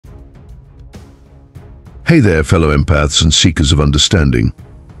Hey there, fellow empaths and seekers of understanding.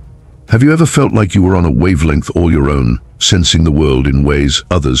 Have you ever felt like you were on a wavelength all your own, sensing the world in ways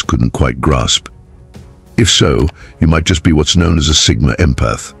others couldn't quite grasp? If so, you might just be what's known as a Sigma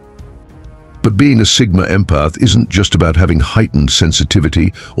Empath. But being a Sigma Empath isn't just about having heightened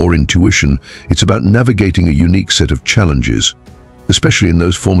sensitivity or intuition, it's about navigating a unique set of challenges, especially in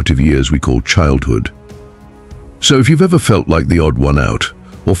those formative years we call childhood. So if you've ever felt like the odd one out,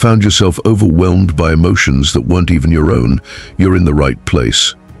 or found yourself overwhelmed by emotions that weren't even your own, you're in the right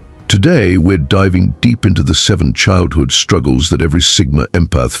place. Today, we're diving deep into the 7 childhood struggles that every Sigma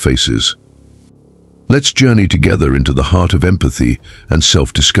Empath faces. Let's journey together into the heart of empathy and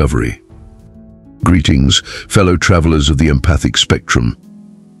self-discovery. Greetings, fellow travelers of the empathic spectrum.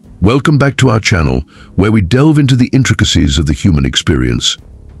 Welcome back to our channel, where we delve into the intricacies of the human experience.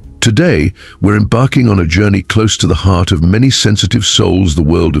 Today, we're embarking on a journey close to the heart of many sensitive souls, the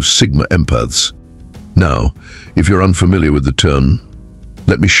world of Sigma Empaths. Now, if you're unfamiliar with the term,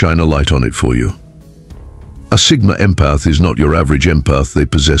 let me shine a light on it for you. A Sigma Empath is not your average empath. They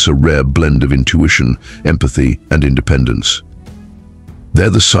possess a rare blend of intuition, empathy, and independence.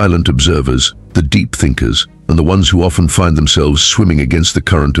 They're the silent observers, the deep thinkers, and the ones who often find themselves swimming against the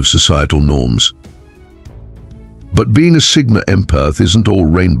current of societal norms. But being a Sigma Empath isn't all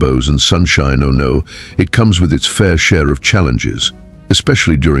rainbows and sunshine, oh no. It comes with its fair share of challenges,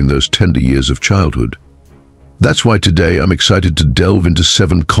 especially during those tender years of childhood. That's why today I'm excited to delve into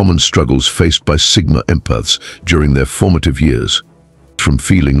 7 common struggles faced by Sigma Empaths during their formative years. From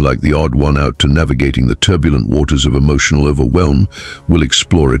feeling like the odd one out to navigating the turbulent waters of emotional overwhelm, we'll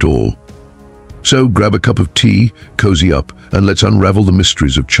explore it all. So grab a cup of tea, cozy up, and let's unravel the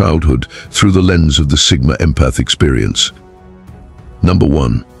mysteries of childhood through the lens of the Sigma Empath experience. Number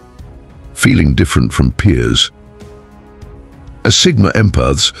 1. Feeling different from peers. As Sigma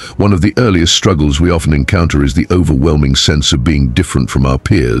Empaths, one of the earliest struggles we often encounter is the overwhelming sense of being different from our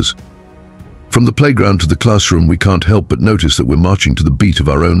peers. From the playground to the classroom, we can't help but notice that we're marching to the beat of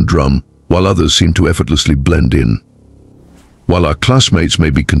our own drum, while others seem to effortlessly blend in. While our classmates may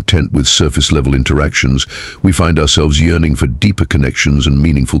be content with surface-level interactions, we find ourselves yearning for deeper connections and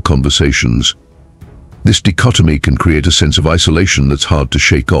meaningful conversations. This dichotomy can create a sense of isolation that's hard to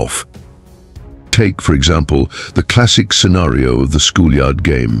shake off. Take, for example, the classic scenario of the schoolyard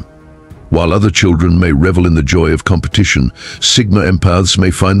game. While other children may revel in the joy of competition, Sigma Empaths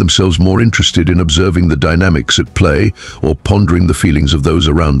may find themselves more interested in observing the dynamics at play or pondering the feelings of those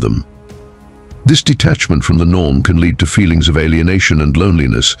around them. This detachment from the norm can lead to feelings of alienation and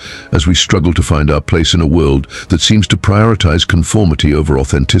loneliness as we struggle to find our place in a world that seems to prioritize conformity over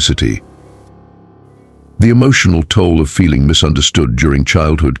authenticity. The emotional toll of feeling misunderstood during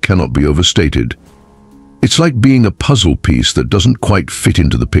childhood cannot be overstated. It's like being a puzzle piece that doesn't quite fit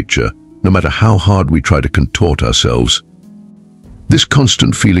into the picture, no matter how hard we try to contort ourselves. This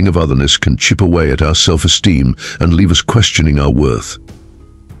constant feeling of otherness can chip away at our self-esteem and leave us questioning our worth.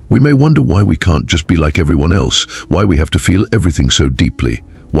 We may wonder why we can't just be like everyone else, why we have to feel everything so deeply,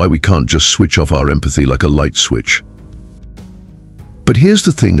 why we can't just switch off our empathy like a light switch. But here's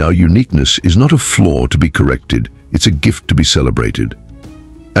the thing, our uniqueness is not a flaw to be corrected, it's a gift to be celebrated.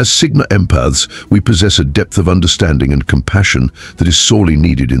 As Sigma Empaths, we possess a depth of understanding and compassion that is sorely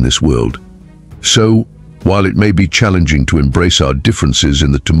needed in this world. So, while it may be challenging to embrace our differences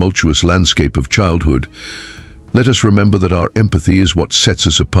in the tumultuous landscape of childhood, let us remember that our empathy is what sets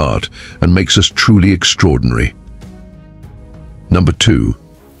us apart and makes us truly extraordinary. Number 2.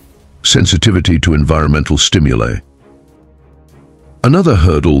 Sensitivity to environmental stimuli. Another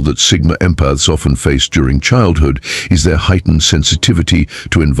hurdle that Sigma Empaths often face during childhood is their heightened sensitivity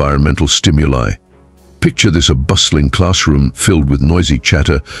to environmental stimuli. Picture this: a bustling classroom filled with noisy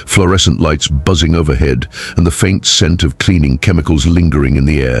chatter, fluorescent lights buzzing overhead, and the faint scent of cleaning chemicals lingering in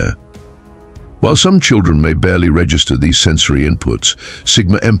the air. While some children may barely register these sensory inputs,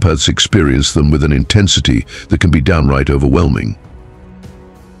 Sigma Empaths experience them with an intensity that can be downright overwhelming.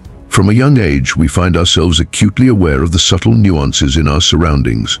 From a young age, we find ourselves acutely aware of the subtle nuances in our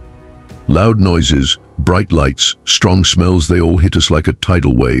surroundings. Loud noises, bright lights, strong smells, they all hit us like a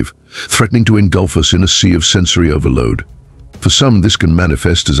tidal wave, threatening to engulf us in a sea of sensory overload. For some, this can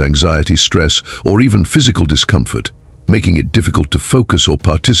manifest as anxiety, stress, or even physical discomfort, making it difficult to focus or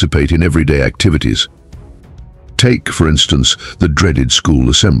participate in everyday activities. Take, for instance, the dreaded school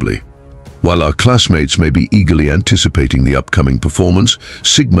assembly. While our classmates may be eagerly anticipating the upcoming performance,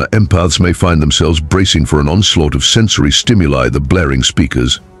 Sigma Empaths may find themselves bracing for an onslaught of sensory stimuli: the blaring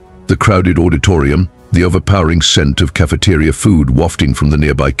speakers, the crowded auditorium, the overpowering scent of cafeteria food wafting from the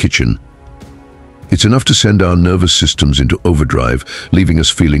nearby kitchen. It's enough to send our nervous systems into overdrive, leaving us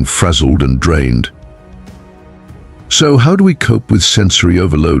feeling frazzled and drained. So how do we cope with sensory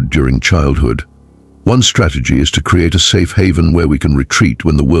overload during childhood? One strategy is to create a safe haven where we can retreat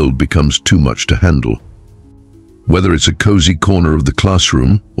when the world becomes too much to handle. Whether it's a cozy corner of the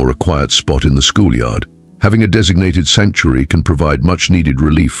classroom or a quiet spot in the schoolyard, having a designated sanctuary can provide much-needed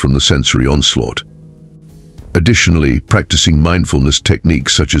relief from the sensory onslaught. Additionally, practicing mindfulness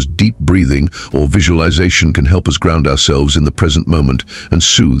techniques such as deep breathing or visualization can help us ground ourselves in the present moment and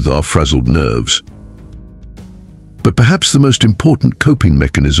soothe our frazzled nerves. But perhaps the most important coping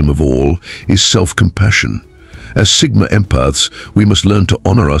mechanism of all is self-compassion. As Sigma Empaths, we must learn to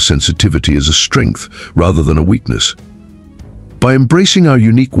honor our sensitivity as a strength rather than a weakness. By embracing our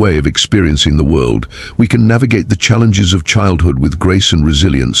unique way of experiencing the world, we can navigate the challenges of childhood with grace and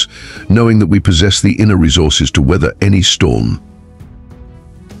resilience, knowing that we possess the inner resources to weather any storm.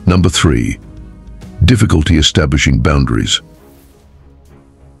 Number 3. Difficulty establishing boundaries.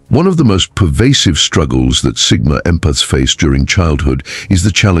 One of the most pervasive struggles that Sigma Empaths face during childhood is the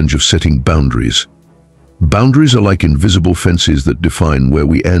challenge of setting boundaries. Boundaries are like invisible fences that define where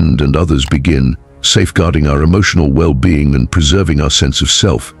we end and others begin, safeguarding our emotional well-being and preserving our sense of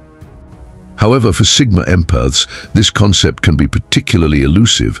self. However, for Sigma Empaths, this concept can be particularly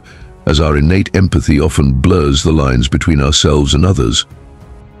elusive, as our innate empathy often blurs the lines between ourselves and others.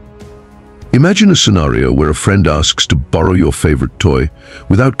 Imagine a scenario where a friend asks to borrow your favorite toy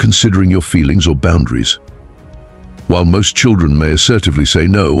without considering your feelings or boundaries. While most children may assertively say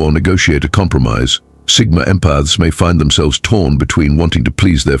no or negotiate a compromise, Sigma Empaths may find themselves torn between wanting to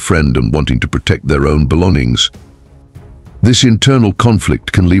please their friend and wanting to protect their own belongings. This internal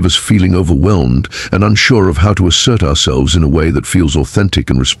conflict can leave us feeling overwhelmed and unsure of how to assert ourselves in a way that feels authentic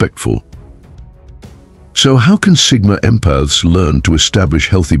and respectful. So how can Sigma Empaths learn to establish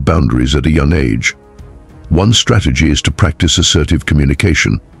healthy boundaries at a young age? One strategy is to practice assertive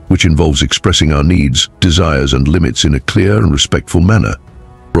communication, which involves expressing our needs, desires, and limits in a clear and respectful manner.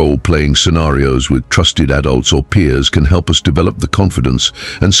 Role-playing scenarios with trusted adults or peers can help us develop the confidence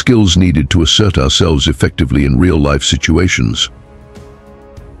and skills needed to assert ourselves effectively in real-life situations.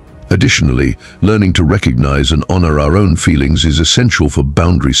 Additionally, learning to recognize and honor our own feelings is essential for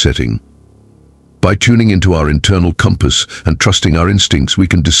boundary setting. By tuning into our internal compass and trusting our instincts, we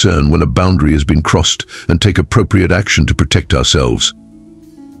can discern when a boundary has been crossed and take appropriate action to protect ourselves.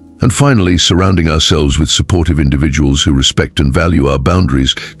 And finally, surrounding ourselves with supportive individuals who respect and value our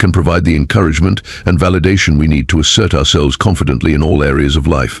boundaries can provide the encouragement and validation we need to assert ourselves confidently in all areas of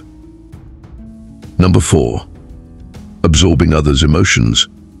life. Number 4. Absorbing others' emotions.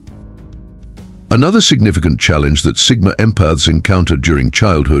 Another significant challenge that Sigma Empaths encounter during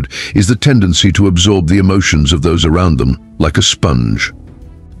childhood is the tendency to absorb the emotions of those around them, like a sponge.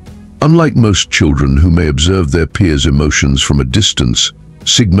 Unlike most children who may observe their peers' emotions from a distance,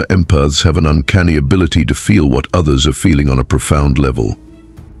 Sigma Empaths have an uncanny ability to feel what others are feeling on a profound level.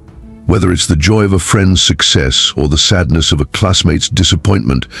 Whether it's the joy of a friend's success or the sadness of a classmate's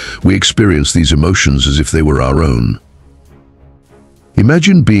disappointment, we experience these emotions as if they were our own.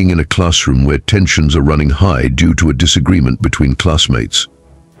 Imagine being in a classroom where tensions are running high due to a disagreement between classmates.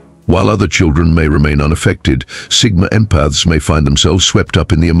 While other children may remain unaffected, Sigma Empaths may find themselves swept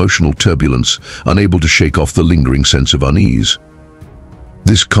up in the emotional turbulence, unable to shake off the lingering sense of unease.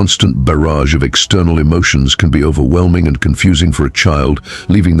 This constant barrage of external emotions can be overwhelming and confusing for a child,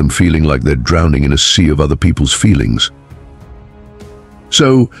 leaving them feeling like they're drowning in a sea of other people's feelings.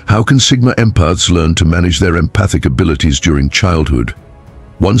 So, how can Sigma Empaths learn to manage their empathic abilities during childhood?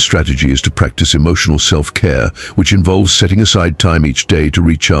 One strategy is to practice emotional self-care, which involves setting aside time each day to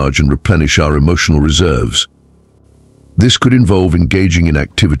recharge and replenish our emotional reserves. This could involve engaging in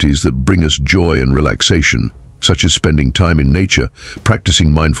activities that bring us joy and relaxation, such as spending time in nature,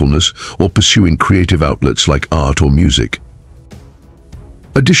 practicing mindfulness, or pursuing creative outlets like art or music.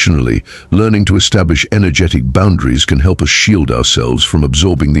 Additionally, learning to establish energetic boundaries can help us shield ourselves from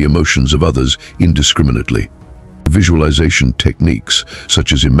absorbing the emotions of others indiscriminately. Visualization techniques,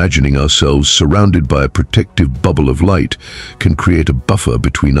 such as imagining ourselves surrounded by a protective bubble of light, can create a buffer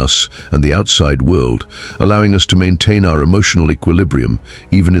between us and the outside world, allowing us to maintain our emotional equilibrium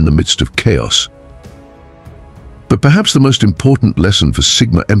even in the midst of chaos. But perhaps the most important lesson for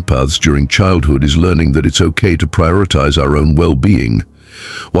Sigma Empaths during childhood is learning that it's okay to prioritize our own well-being.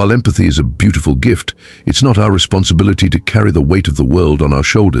 While empathy is a beautiful gift, it's not our responsibility to carry the weight of the world on our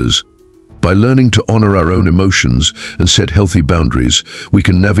shoulders. By learning to honor our own emotions and set healthy boundaries, we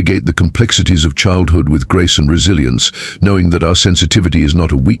can navigate the complexities of childhood with grace and resilience, knowing that our sensitivity is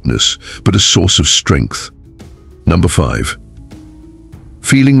not a weakness, but a source of strength. Number 5.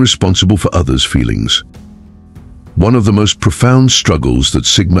 Feeling responsible for others' feelings. One of the most profound struggles that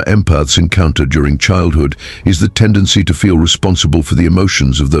Sigma empaths encounter during childhood is the tendency to feel responsible for the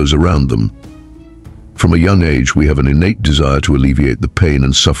emotions of those around them. From a young age, we have an innate desire to alleviate the pain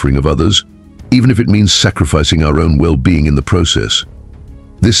and suffering of others, even if it means sacrificing our own well-being in the process.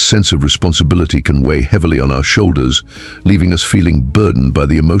 This sense of responsibility can weigh heavily on our shoulders, leaving us feeling burdened by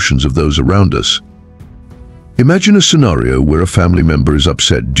the emotions of those around us. Imagine a scenario where a family member is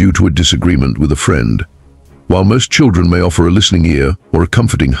upset due to a disagreement with a friend. While most children may offer a listening ear or a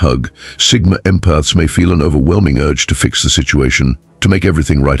comforting hug, Sigma empaths may feel an overwhelming urge to fix the situation, to make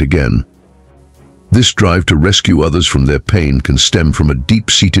everything right again. This drive to rescue others from their pain can stem from a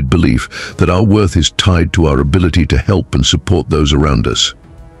deep-seated belief that our worth is tied to our ability to help and support those around us.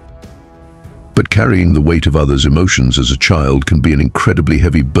 But carrying the weight of others' emotions as a child can be an incredibly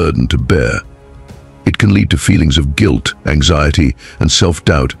heavy burden to bear. It can lead to feelings of guilt, anxiety, and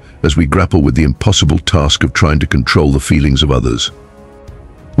self-doubt as we grapple with the impossible task of trying to control the feelings of others.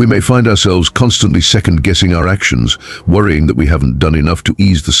 We may find ourselves constantly second-guessing our actions, worrying that we haven't done enough to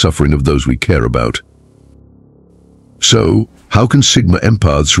ease the suffering of those we care about. So, how can Sigma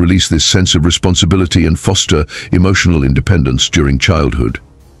empaths release this sense of responsibility and foster emotional independence during childhood?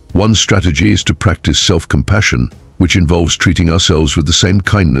 One strategy is to practice self-compassion, which involves treating ourselves with the same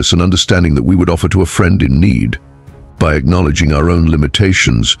kindness and understanding that we would offer to a friend in need. By acknowledging our own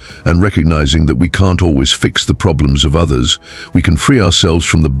limitations and recognizing that we can't always fix the problems of others, we can free ourselves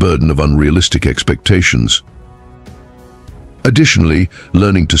from the burden of unrealistic expectations. Additionally,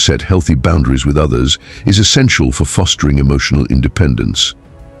 learning to set healthy boundaries with others is essential for fostering emotional independence.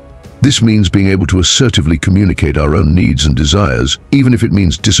 This means being able to assertively communicate our own needs and desires, even if it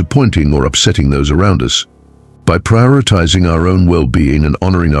means disappointing or upsetting those around us. By prioritizing our own well-being and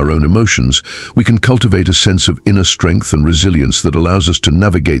honoring our own emotions, we can cultivate a sense of inner strength and resilience that allows us to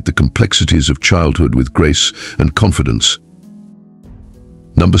navigate the complexities of childhood with grace and confidence.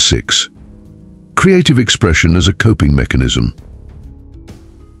 Number 6. Creative expression as a coping mechanism.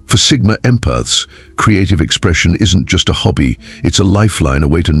 For Sigma empaths, creative expression isn't just a hobby, it's a lifeline, a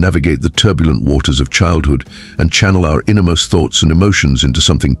way to navigate the turbulent waters of childhood and channel our innermost thoughts and emotions into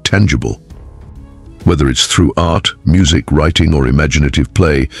something tangible. Whether it's through art, music, writing, or imaginative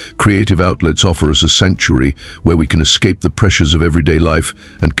play, creative outlets offer us a sanctuary where we can escape the pressures of everyday life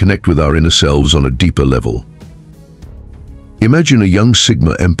and connect with our inner selves on a deeper level. Imagine a young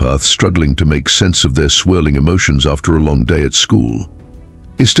Sigma empath struggling to make sense of their swirling emotions after a long day at school.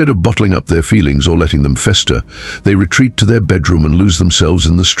 Instead of bottling up their feelings or letting them fester, they retreat to their bedroom and lose themselves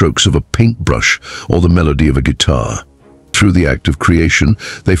in the strokes of a paintbrush or the melody of a guitar. Through the act of creation,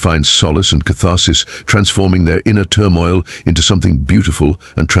 they find solace and catharsis, transforming their inner turmoil into something beautiful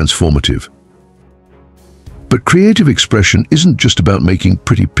and transformative. But creative expression isn't just about making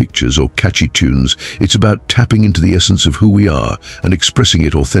pretty pictures or catchy tunes, it's about tapping into the essence of who we are and expressing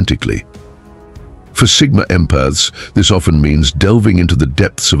it authentically. For Sigma empaths, this often means delving into the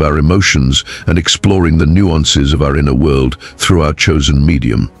depths of our emotions and exploring the nuances of our inner world through our chosen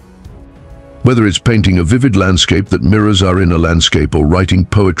medium. Whether it's painting a vivid landscape that mirrors our inner landscape or writing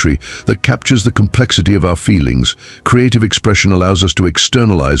poetry that captures the complexity of our feelings, creative expression allows us to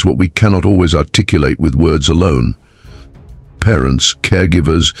externalize what we cannot always articulate with words alone. Parents,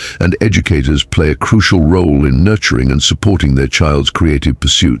 caregivers, and educators play a crucial role in nurturing and supporting their child's creative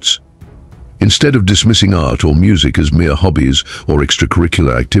pursuits. Instead of dismissing art or music as mere hobbies or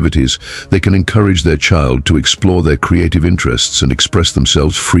extracurricular activities, they can encourage their child to explore their creative interests and express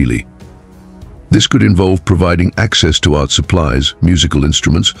themselves freely. This could involve providing access to art supplies, musical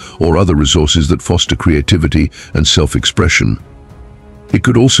instruments, or other resources that foster creativity and self-expression. It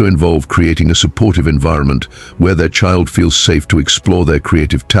could also involve creating a supportive environment where their child feels safe to explore their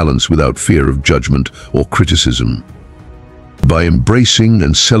creative talents without fear of judgment or criticism. By embracing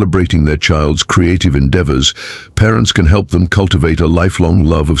and celebrating their child's creative endeavors, parents can help them cultivate a lifelong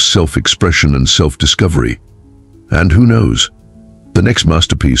love of self-expression and self-discovery. And who knows? The next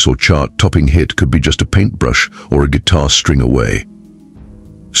masterpiece or chart-topping hit could be just a paintbrush or a guitar string away.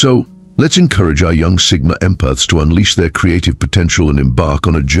 So, let's encourage our young Sigma empaths to unleash their creative potential and embark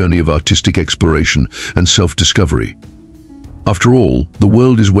on a journey of artistic exploration and self-discovery. After all, the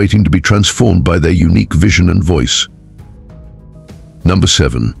world is waiting to be transformed by their unique vision and voice. Number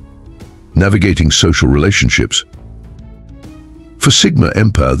 7. Navigating social relationships. For Sigma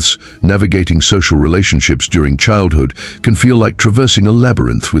empaths, navigating social relationships during childhood can feel like traversing a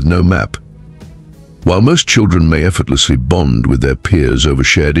labyrinth with no map. While most children may effortlessly bond with their peers over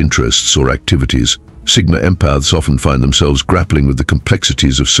shared interests or activities, Sigma empaths often find themselves grappling with the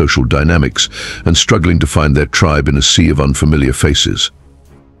complexities of social dynamics and struggling to find their tribe in a sea of unfamiliar faces.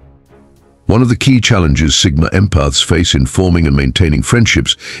 One of the key challenges Sigma Empaths face in forming and maintaining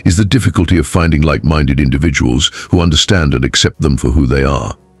friendships is the difficulty of finding like-minded individuals who understand and accept them for who they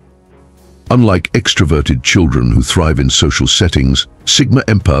are. Unlike extroverted children who thrive in social settings, Sigma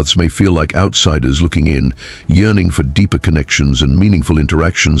Empaths may feel like outsiders looking in, yearning for deeper connections and meaningful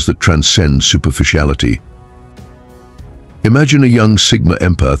interactions that transcend superficiality. Imagine a young Sigma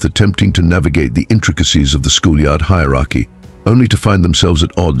Empath attempting to navigate the intricacies of the schoolyard hierarchy, only to find themselves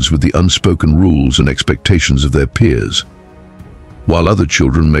at odds with the unspoken rules and expectations of their peers. While other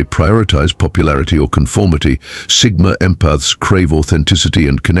children may prioritize popularity or conformity, Sigma Empaths crave authenticity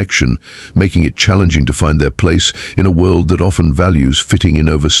and connection, making it challenging to find their place in a world that often values fitting in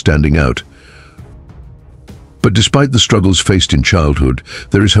over standing out. But despite the struggles faced in childhood,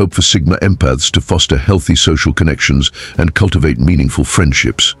 there is hope for Sigma Empaths to foster healthy social connections and cultivate meaningful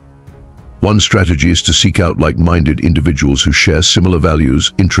friendships. One strategy is to seek out like-minded individuals who share similar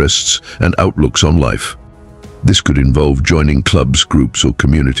values, interests, and outlooks on life. This could involve joining clubs, groups, or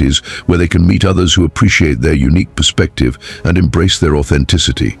communities where they can meet others who appreciate their unique perspective and embrace their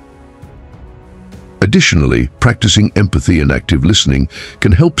authenticity. Additionally, practicing empathy and active listening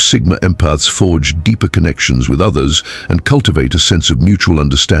can help Sigma Empaths forge deeper connections with others and cultivate a sense of mutual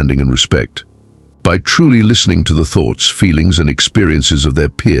understanding and respect. By truly listening to the thoughts, feelings, and experiences of their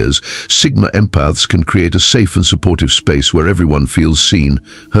peers, Sigma Empaths can create a safe and supportive space where everyone feels seen,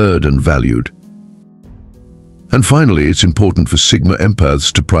 heard, and valued. And finally, it's important for Sigma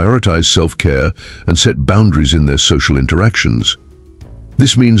Empaths to prioritize self-care and set boundaries in their social interactions.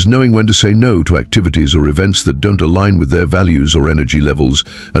 This means knowing when to say no to activities or events that don't align with their values or energy levels,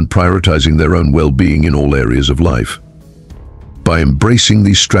 and prioritizing their own well-being in all areas of life. By embracing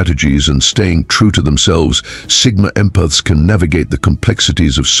these strategies and staying true to themselves, Sigma Empaths can navigate the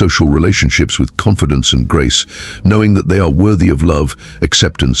complexities of social relationships with confidence and grace, knowing that they are worthy of love,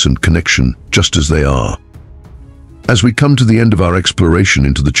 acceptance, and connection, just as they are. As we come to the end of our exploration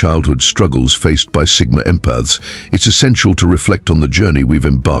into the childhood struggles faced by Sigma Empaths, it's essential to reflect on the journey we've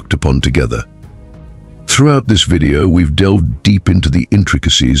embarked upon together. Throughout this video, we've delved deep into the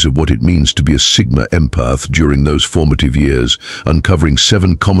intricacies of what it means to be a Sigma Empath during those formative years, uncovering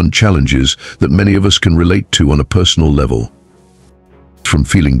 7 common challenges that many of us can relate to on a personal level. From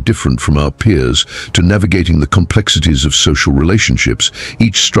feeling different from our peers to navigating the complexities of social relationships,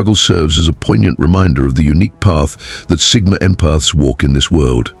 each struggle serves as a poignant reminder of the unique path that Sigma Empaths walk in this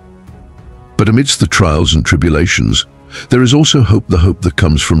world. But amidst the trials and tribulations, there is also hope that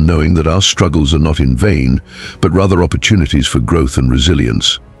comes from knowing that our struggles are not in vain, but rather opportunities for growth and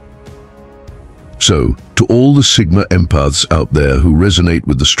resilience. So, to all the Sigma Empaths out there who resonate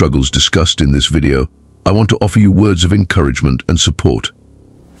with the struggles discussed in this video, I want to offer you words of encouragement and support.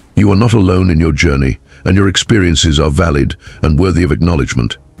 You are not alone in your journey, and your experiences are valid and worthy of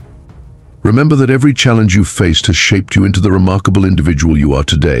acknowledgement. Remember that every challenge you've faced has shaped you into the remarkable individual you are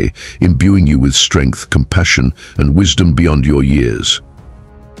today, imbuing you with strength, compassion, and wisdom beyond your years.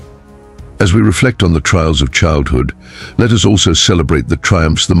 As we reflect on the trials of childhood, let us also celebrate the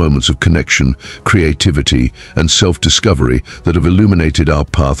triumphs, the moments of connection, creativity, and self-discovery that have illuminated our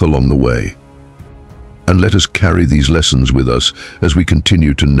path along the way. And let us carry these lessons with us as we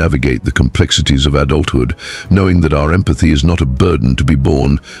continue to navigate the complexities of adulthood, knowing that our empathy is not a burden to be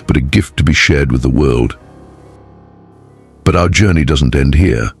borne, but a gift to be shared with the world. But our journey doesn't end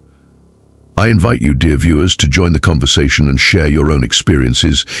here. I invite you, dear viewers, to join the conversation and share your own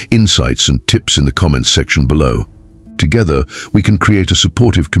experiences, insights, and tips in the comments section below. Together, we can create a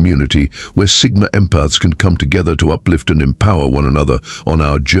supportive community where Sigma Empaths can come together to uplift and empower one another on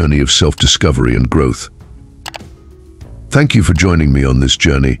our journey of self-discovery and growth. Thank you for joining me on this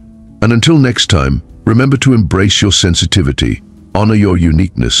journey, and until next time, remember to embrace your sensitivity, honor your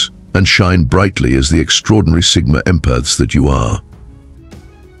uniqueness, and shine brightly as the extraordinary Sigma Empaths that you are.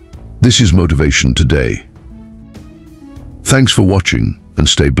 This is Motivation Today. Thanks for watching, and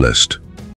stay blessed.